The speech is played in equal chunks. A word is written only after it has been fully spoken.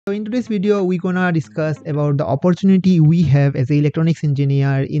So in today's video, we're gonna discuss about the opportunity we have as an electronics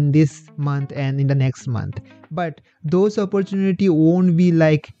engineer in this month and in the next month. But those opportunity won't be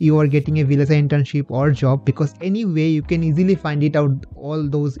like you are getting a VLSI internship or job, because anyway you can easily find it out all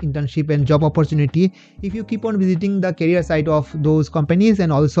those internship and job opportunity if you keep on visiting the career site of those companies,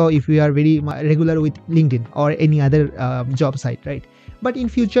 and also if you are very regular with LinkedIn or any other job site, right? But in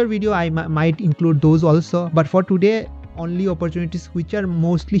future video I might include those also, but for today only opportunities which are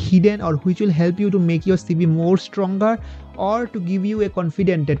mostly hidden or which will help you to make your CV more stronger, or to give you a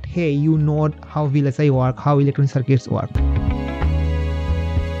confidence that hey, you know how VLSI work, how electronic circuits work.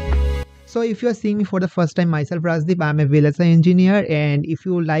 So if you are seeing me for the first time, myself Rajdeep, I'm a VLSI engineer, and if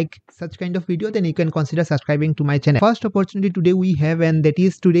you like such kind of video, then you can consider subscribing to my channel. First opportunity today we have, and that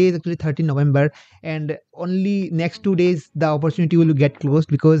is today is actually 13 November, and only next 2 days the opportunity will get closed,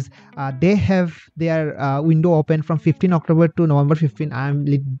 because they have their window open from 15 October to November 15. I'm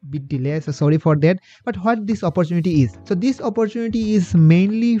a little bit delayed, so sorry for that. But what this opportunity is, so this opportunity is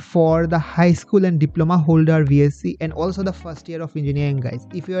mainly for the high school and diploma holder VSc, and also the first year of engineering guys.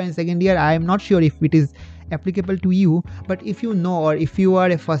 If you are in second year, I am not sure if it is applicable to you, but if you know, or if you are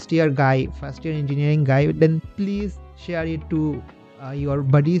a first year guy, first year engineering guy, then please share it to your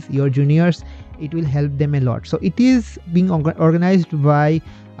buddies, your juniors. It will help them a lot. So it is being organized by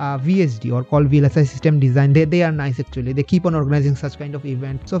VSD, or called VLSI System Design. They are nice actually. They keep on organizing such kind of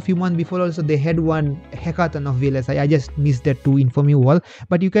event. So a few months before also they had one hackathon of VLSI. I just missed that to inform you all,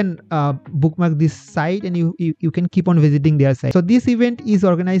 but you can bookmark this site, and you can keep on visiting their site. So this event is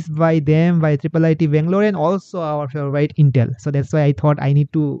organized by them, by IIIT Bangalore, and also our favorite Intel. So that's why I thought I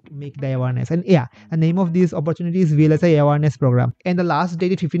need to make the awareness. And yeah, the name of this opportunity is VLSI Awareness Program, and the last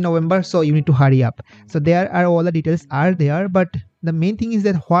date is 15 November, so you need to hurry up. So there are all the details are there, but the main thing is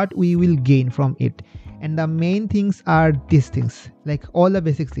that what we will gain from it, and the main things are these things, like all the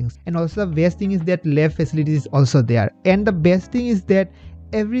basic things. And also the best thing is that lab facility is also there, and the best thing is that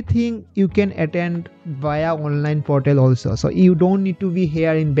everything you can attend via online portal also. So you don't need to be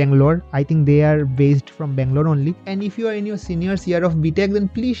here in Bangalore. I think they are based from Bangalore only. And if you are in your seniors year of BTech, then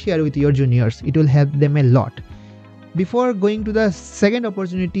please share with your juniors. It will help them a lot. Before going to the second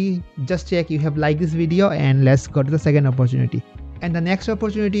opportunity, just check you have liked this video, and let's go to the second opportunity. And the next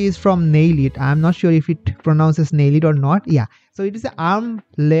opportunity is from Nail It. I'm not sure if it pronounces Nail It or not. Yeah. So it is an ARM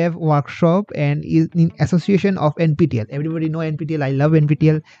Lab workshop, and is in association of NPTEL. Everybody know NPTEL. I love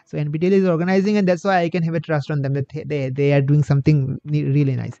NPTEL. So NPTEL is organizing, and that's why I can have a trust on them that they are doing something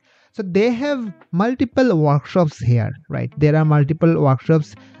really nice. So they have multiple workshops here, right? There are multiple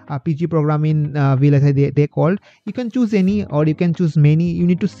workshops. PG program in VLSI they called. You can choose any, or you can choose many. You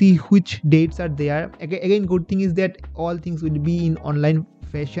need to see which dates are there. Again, good thing is that all things will be in online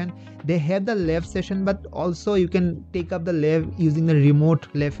fashion. They have the lab session, but also you can take up the lab using the remote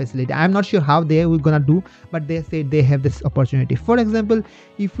lab facility. I'm not sure how they will gonna do, but they say they have this opportunity. For example,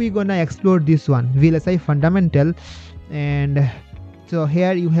 if we gonna explore this one, VLSI Fundamental, and so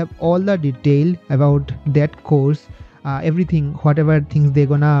here you have all the detail about that course. Everything, whatever things they're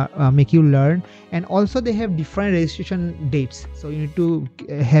gonna make you learn. And also they have different registration dates, so you need to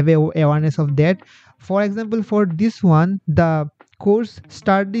have a awareness of that. For example, for this one, the course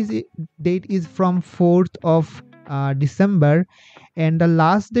start date is from 4th of December, and the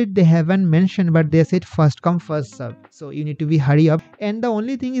last date they haven't mentioned, but they said first come first serve, so you need to be hurry up. And the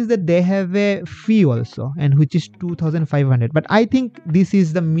only thing is that they have a fee also, and which is 2,500, but I think this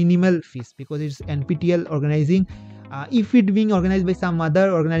is the minimal fees, because it's NPTEL organizing. If it being organized by some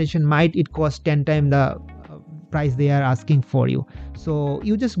other organization, might it cost 10 times the price they are asking for you. So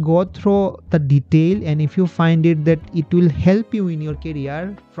you just go through the detail, and if you find it that it will help you in your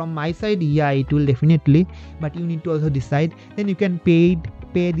career, from my side, yeah, it will definitely, but you need to also decide. Then you can pay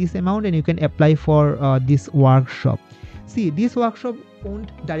this amount, and you can apply for this workshop. See, this workshop won't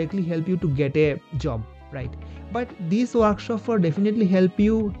directly help you to get a job, right? But this workshop will definitely help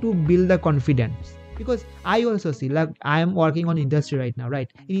you to build the confidence. Because I also see, like, I am working on industry right now,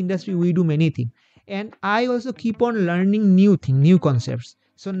 right? In industry we do many things, and I also keep on learning new things, new concepts.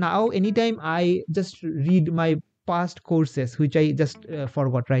 So now anytime I just read my past courses which I just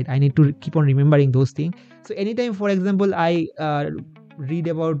forgot, right? I need to keep on remembering those things. So anytime, for example, I read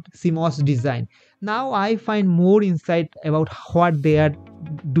about CMOS design, now I find more insight about what they are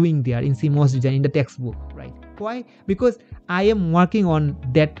doing there in CMOS design in the textbook, right? Why? Because I am working on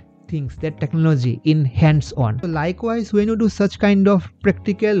that things, that technology in hands-on. So likewise, when you do such kind of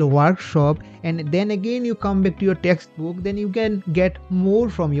practical workshop, and then again you come back to your textbook, then you can get more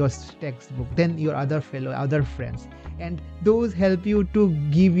from your textbook than your other friends. and those help you to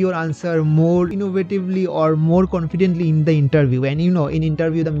give your answer more innovatively or more confidently in the interview. And in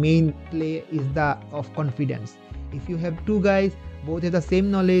interview the main play is the of confidence. If you have two guys, both have the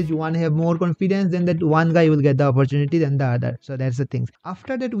same knowledge, one have more confidence, then that one guy will get the opportunity than the other. So that's the thing.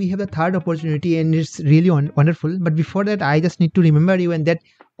 After that we have the third opportunity, and it's really wonderful. But before that, I just need to remember you and that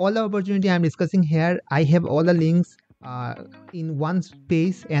all the opportunity I'm discussing here, I have all the links in one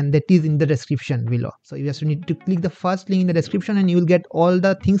space, and that is in the description below. So you just need to click the first link in the description and you will get all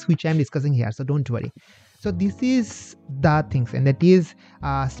the things which I'm discussing here, so don't worry. So this is the things, and that is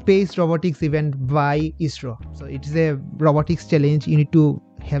space robotics event by ISRO. So it's a robotics challenge. You need to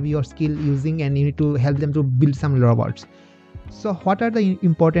have your skill using, and you need to help them to build some robots. So what are the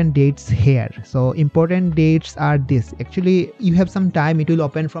important dates here? So important dates are this. Actually, you have some time. It will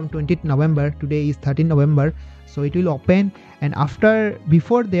open from 20th November. Today is 13th November. So it will open, and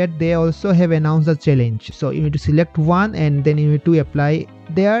before that they also have announced the challenge. So you need to select one and then you need to apply.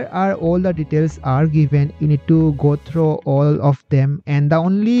 There are all the details are given. You need to go through all of them, and the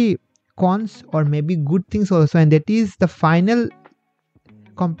only cons or maybe good things also, and that is the final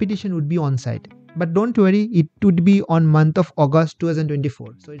competition would be on site. But don't worry, it would be on month of August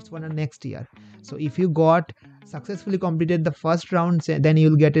 2024. So it's for the next year. So if you got successfully completed the first round, then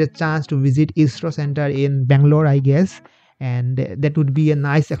you'll get a chance to visit ISRO center in Bangalore, I guess, and that would be a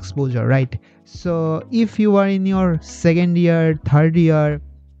nice exposure, right? So if you are in your second year, third year,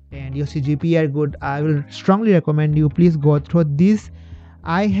 and your CGPA are good, I will strongly recommend you please go through this.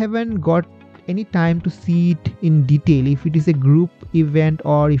 I haven't got any time to see it in detail, if it is a group event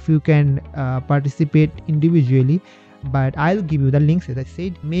or if you can participate individually, but I'll give you the links. As I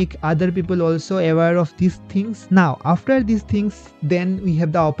said, make other people also aware of these things. Now after these things, then we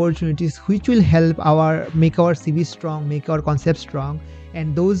have the opportunities which will help make our CV strong, make our concept strong,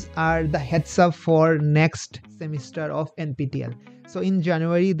 and those are the heads up for next semester of NPTEL. So in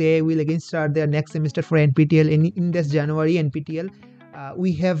January they will again start their next semester for NPTEL. In this January NPTEL,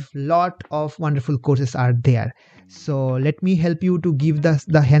 we have lot of wonderful courses are there. So let me help you to give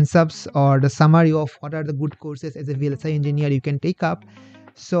the hands ups or the summary of what are the good courses as a VLSI engineer you can take up.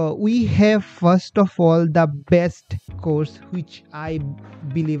 So we have first of all the best course which I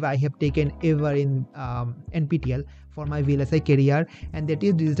believe I have taken ever in NPTEL for my VLSI career, and that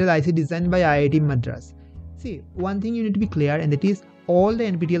is Digital IC Design by IIT Madras. See, one thing you need to be clear, and that is all the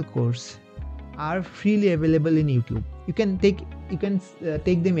NPTEL course are freely available in YouTube. You can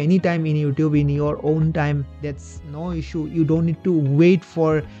take them anytime in YouTube in your own time. That's no issue. You don't need to wait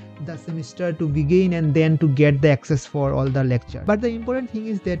for the semester to begin and then to get the access for all the lecture. But the important thing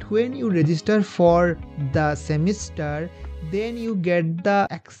is that when you register for the semester, then you get the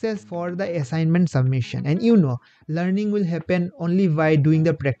access for the assignment submission, and learning will happen only by doing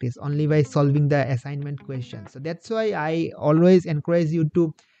the practice, only by solving the assignment questions. So that's why I always encourage you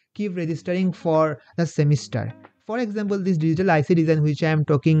to keep registering for the semester. For example, this digital IC design which I am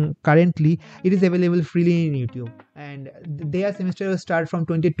talking currently, it is available freely in YouTube, and their semester will start from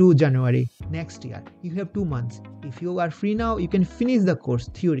 22 January next year. You have 2 months. If you are free now, you can finish the course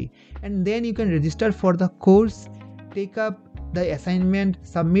theory, and then you can register for the course, take up the assignment,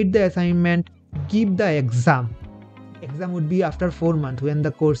 submit the assignment, give the exam. Exam would be after 4 months when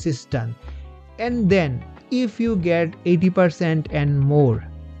the course is done. And then if you get 80% and more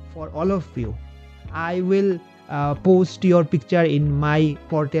for all of you, I will post your picture in my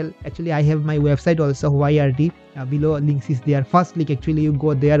portal. Actually, I have my website also, whyRD. Below links is there. First link, actually you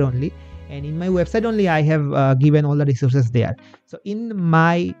go there only, and in my website only I have given all the resources there. So in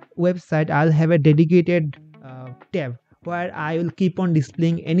my website I'll have a dedicated tab where I will keep on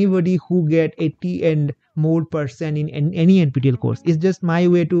displaying anybody who get 80 and more % in any NPTEL course. It's just my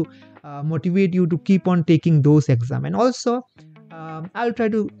way to motivate you to keep on taking those exams. And also I'll try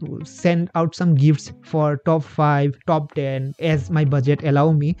to send out some gifts for top 5, top 10 as my budget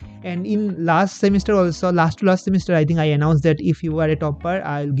allow me. And in last semester also, last semester, I think I announced that if you are a topper,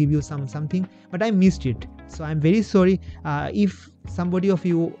 I'll give you something, but I missed it. So I'm very sorry. If somebody of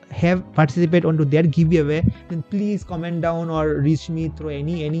you have participated onto their giveaway, then please comment down or reach me through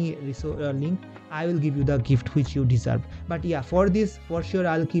any resource link. I will give you the gift which you deserve. But yeah, for this, for sure,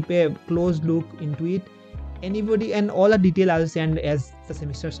 I'll keep a close look into it. Anybody and all the detail I'll send as the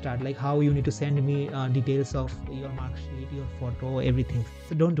semester start, like how you need to send me details of your mark sheet, your photo, everything.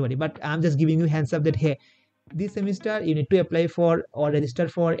 So don't worry, but I'm just giving you hands up that hey, this semester you need to apply for or register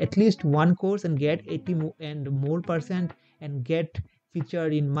for at least one course and get 80 and more % and get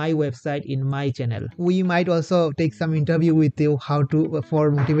featured in my website, in my channel. We might also take some interview with you how to for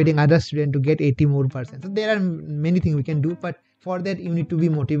motivating other students to get 80 more %. So there are many things we can do, but For that you need to be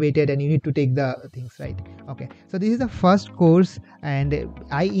motivated and you need to take the things, right? Okay, so this is the first course, and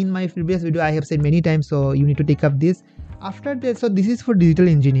I in my previous video I have said many times, so you need to take up this. After that, so this is for digital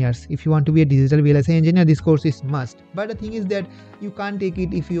engineers. If you want to be a digital VLSI engineer, this course is must. But the thing is that you can't take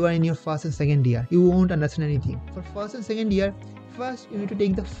it if you are in your first and second year. You won't understand anything. For first and second year, first you need to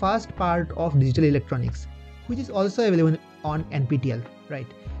take the first part of digital electronics, which is also available on NPTEL, right?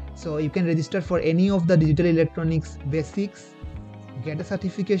 So you can register for any of the digital electronics basics, get a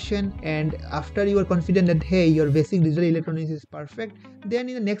certification, and after you are confident that hey, your basic digital electronics is perfect, then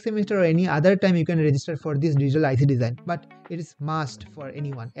in the next semester or any other time you can register for this digital IC design. But it is must for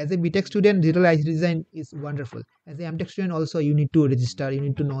anyone. As a BTech student, digital IC design is wonderful. As a MTech student also, you need to register, you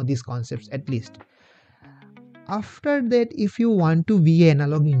need to know these concepts at least. After that, if you want to be an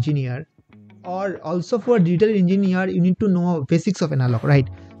analog engineer, or also for digital engineer, you need to know basics of analog, right?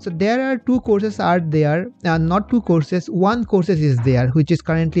 So there are two courses are there, not two courses, one course is there, which is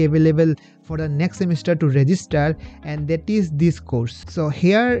currently available for the next semester to register, and that is this course. So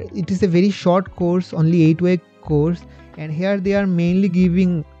here it is a very short course, only 8-week course, and here they are mainly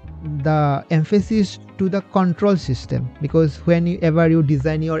giving the emphasis to the control system, because whenever you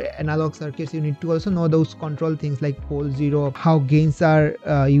design your analog circuits, you need to also know those control things like pole zero, how gains are,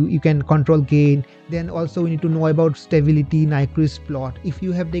 you can control gain. Then also we need to know about stability, Nyquist plot. If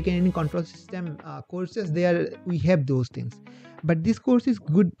you have taken any control system courses, there we have those things. But this course is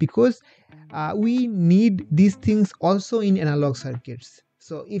good because we need these things also in analog circuits.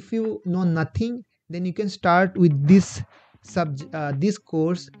 So if you know nothing, then you can start with this this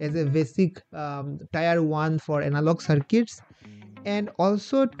course as a basic tier 1 for analog circuits, and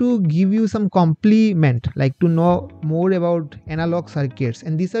also to give you some complement, like to know more about analog circuits.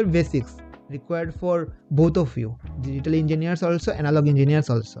 And these are basics required for both of you, digital engineers also, analog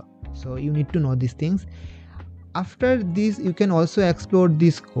engineers also. So you need to know these things. After this, you can also explore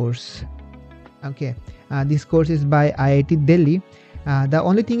this course. Okay, this course is by IIT Delhi. The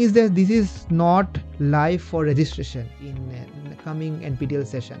only thing is that this is not live for registration in the coming NPTEL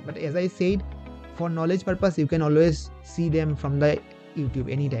session, but as I said, for knowledge purpose you can always see them from the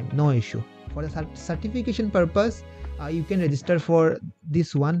YouTube anytime, no issue. For the certification purpose, you can register for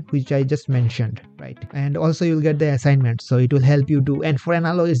this one which I just mentioned, right? And also you'll get the assignments, so it will help you to, and for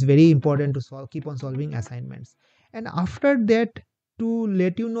analog it's very important to keep on solving assignments. And after that, to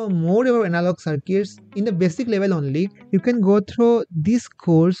let you know more about analog circuits in the basic level only, you can go through this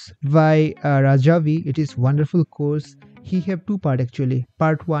course by Rajavi. It is wonderful course. He have two part actually,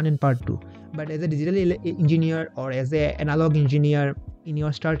 part 1 and part 2. But as a digital engineer or as a analog engineer in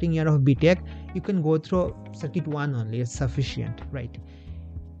your starting year of BTech, you can go through circuit 1 only. It's sufficient, right?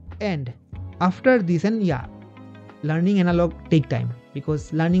 And after this, and yeah, learning analog take time,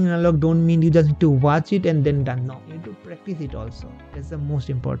 because learning analog don't mean you just need to watch it and then done. No, you need to practice it also. That's the most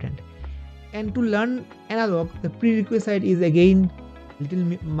important. And to learn analog, the prerequisite is again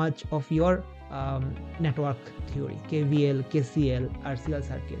little much of your network theory, KVL, KCL, RCL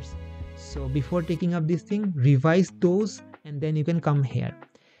circuits. So before taking up this thing, revise those and then you can come here.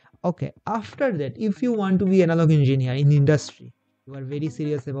 Okay, after that, if you want to be analog engineer in industry, you are very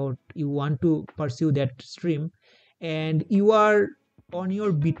serious about, you want to pursue that stream, and you are on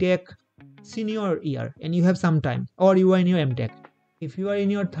your BTech senior year and you have some time, or you are in your MTech. If you are in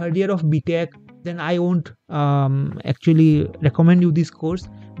your third year of BTech, then I won't actually recommend you this course.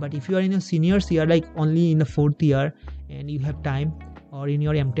 But if you are in your seniors year, like only in the fourth year and you have time, or in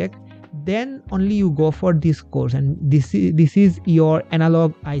your MTech, then only you go for this course, and this is your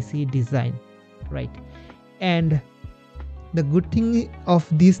analog IC design, right? And the good thing of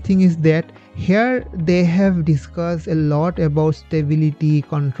this thing is that here they have discussed a lot about stability,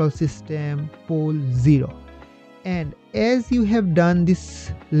 control system, pole zero. And as you have done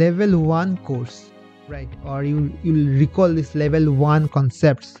this level 1 course, right, or you'll recall this level 1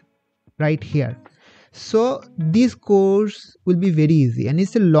 concepts right here. So this course will be very easy, and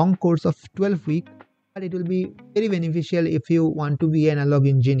it's a long course of 12 weeks, but it will be very beneficial if you want to be an analog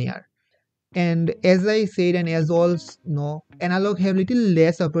engineer. And as I said, and as all know, analog have little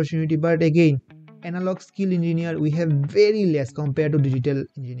less opportunity, but again, analog skill engineer we have very less compared to digital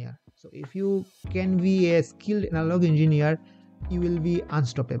engineer. So if you can be a skilled analog engineer, you will be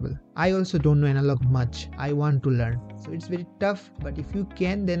unstoppable. I also don't know analog much. I want to learn. So it's very tough, but if you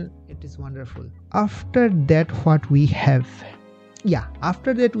can, then it is wonderful. After that, what we have? Yeah,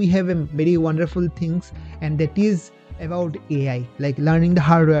 after that we have a very wonderful things, and that is about AI, like learning the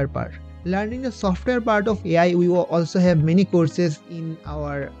hardware part. Learning the software part of AI, we will also have many courses in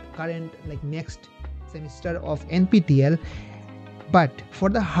our current, like next semester of NPTEL. But for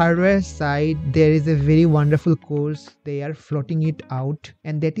the hardware side, there is a very wonderful course. They are floating it out,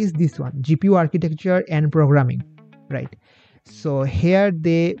 and that is this one, GPU architecture and programming, right? So here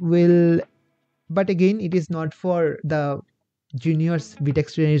they will, but again, it is not for the juniors BTech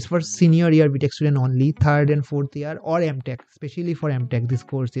student, it's for senior year BTech student only, third and fourth year, or MTech, especially for MTech. This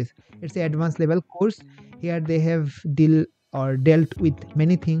course is, it's an advanced level course. Here they have dealt with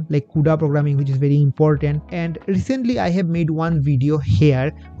many things like CUDA programming, which is very important. And recently I have made one video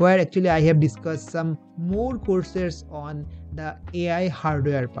here where actually I have discussed some more courses on the AI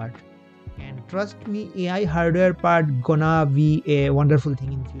hardware part. And trust me, AI hardware part gonna be a wonderful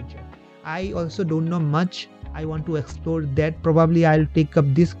thing in future. I also don't know much. I want to explore that. Probably I'll take up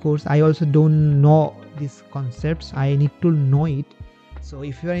this course. I also don't know these concepts. I need to know it. So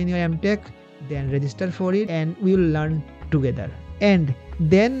if you are in your MTech, then register for it and we will learn together. And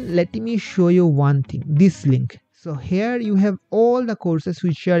then let me show you one thing, this link. So here you have all the courses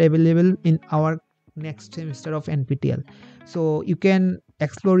which are available in our next semester of NPTEL. So you can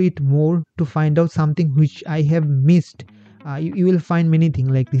explore it more to find out something which I have missed. You will find many things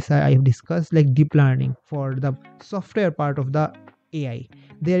like this I have discussed, like deep learning for the software part of the AI.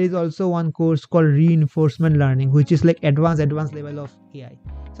 There is also one course called reinforcement learning, which is like advanced level of AI.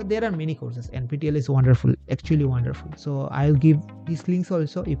 So there are many courses. NPTEL is wonderful, actually wonderful. So I'll give these links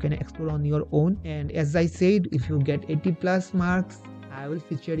also, you can explore on your own. And as I said, if you get 80 plus marks, I will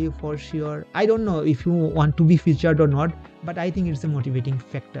feature you for sure. I don't know if you want to be featured or not, but I think it's a motivating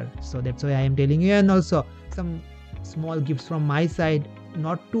factor. So that's why I am telling you. And also some small gifts from my side,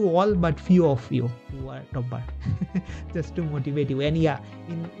 not to all but few of you who are topper, just to motivate you. And yeah,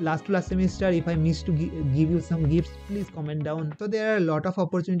 in last semester, if I missed to give you some gifts, please comment down. So there are a lot of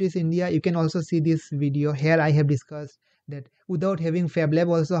opportunities in India. You can also see this video here. I have discussed that without having Fab Lab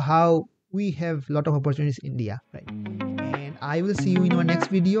also, how we have a lot of opportunities in India, right? And I will see you in our next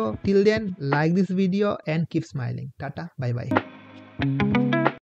video. Till then, like this video and keep smiling. Tata, bye bye.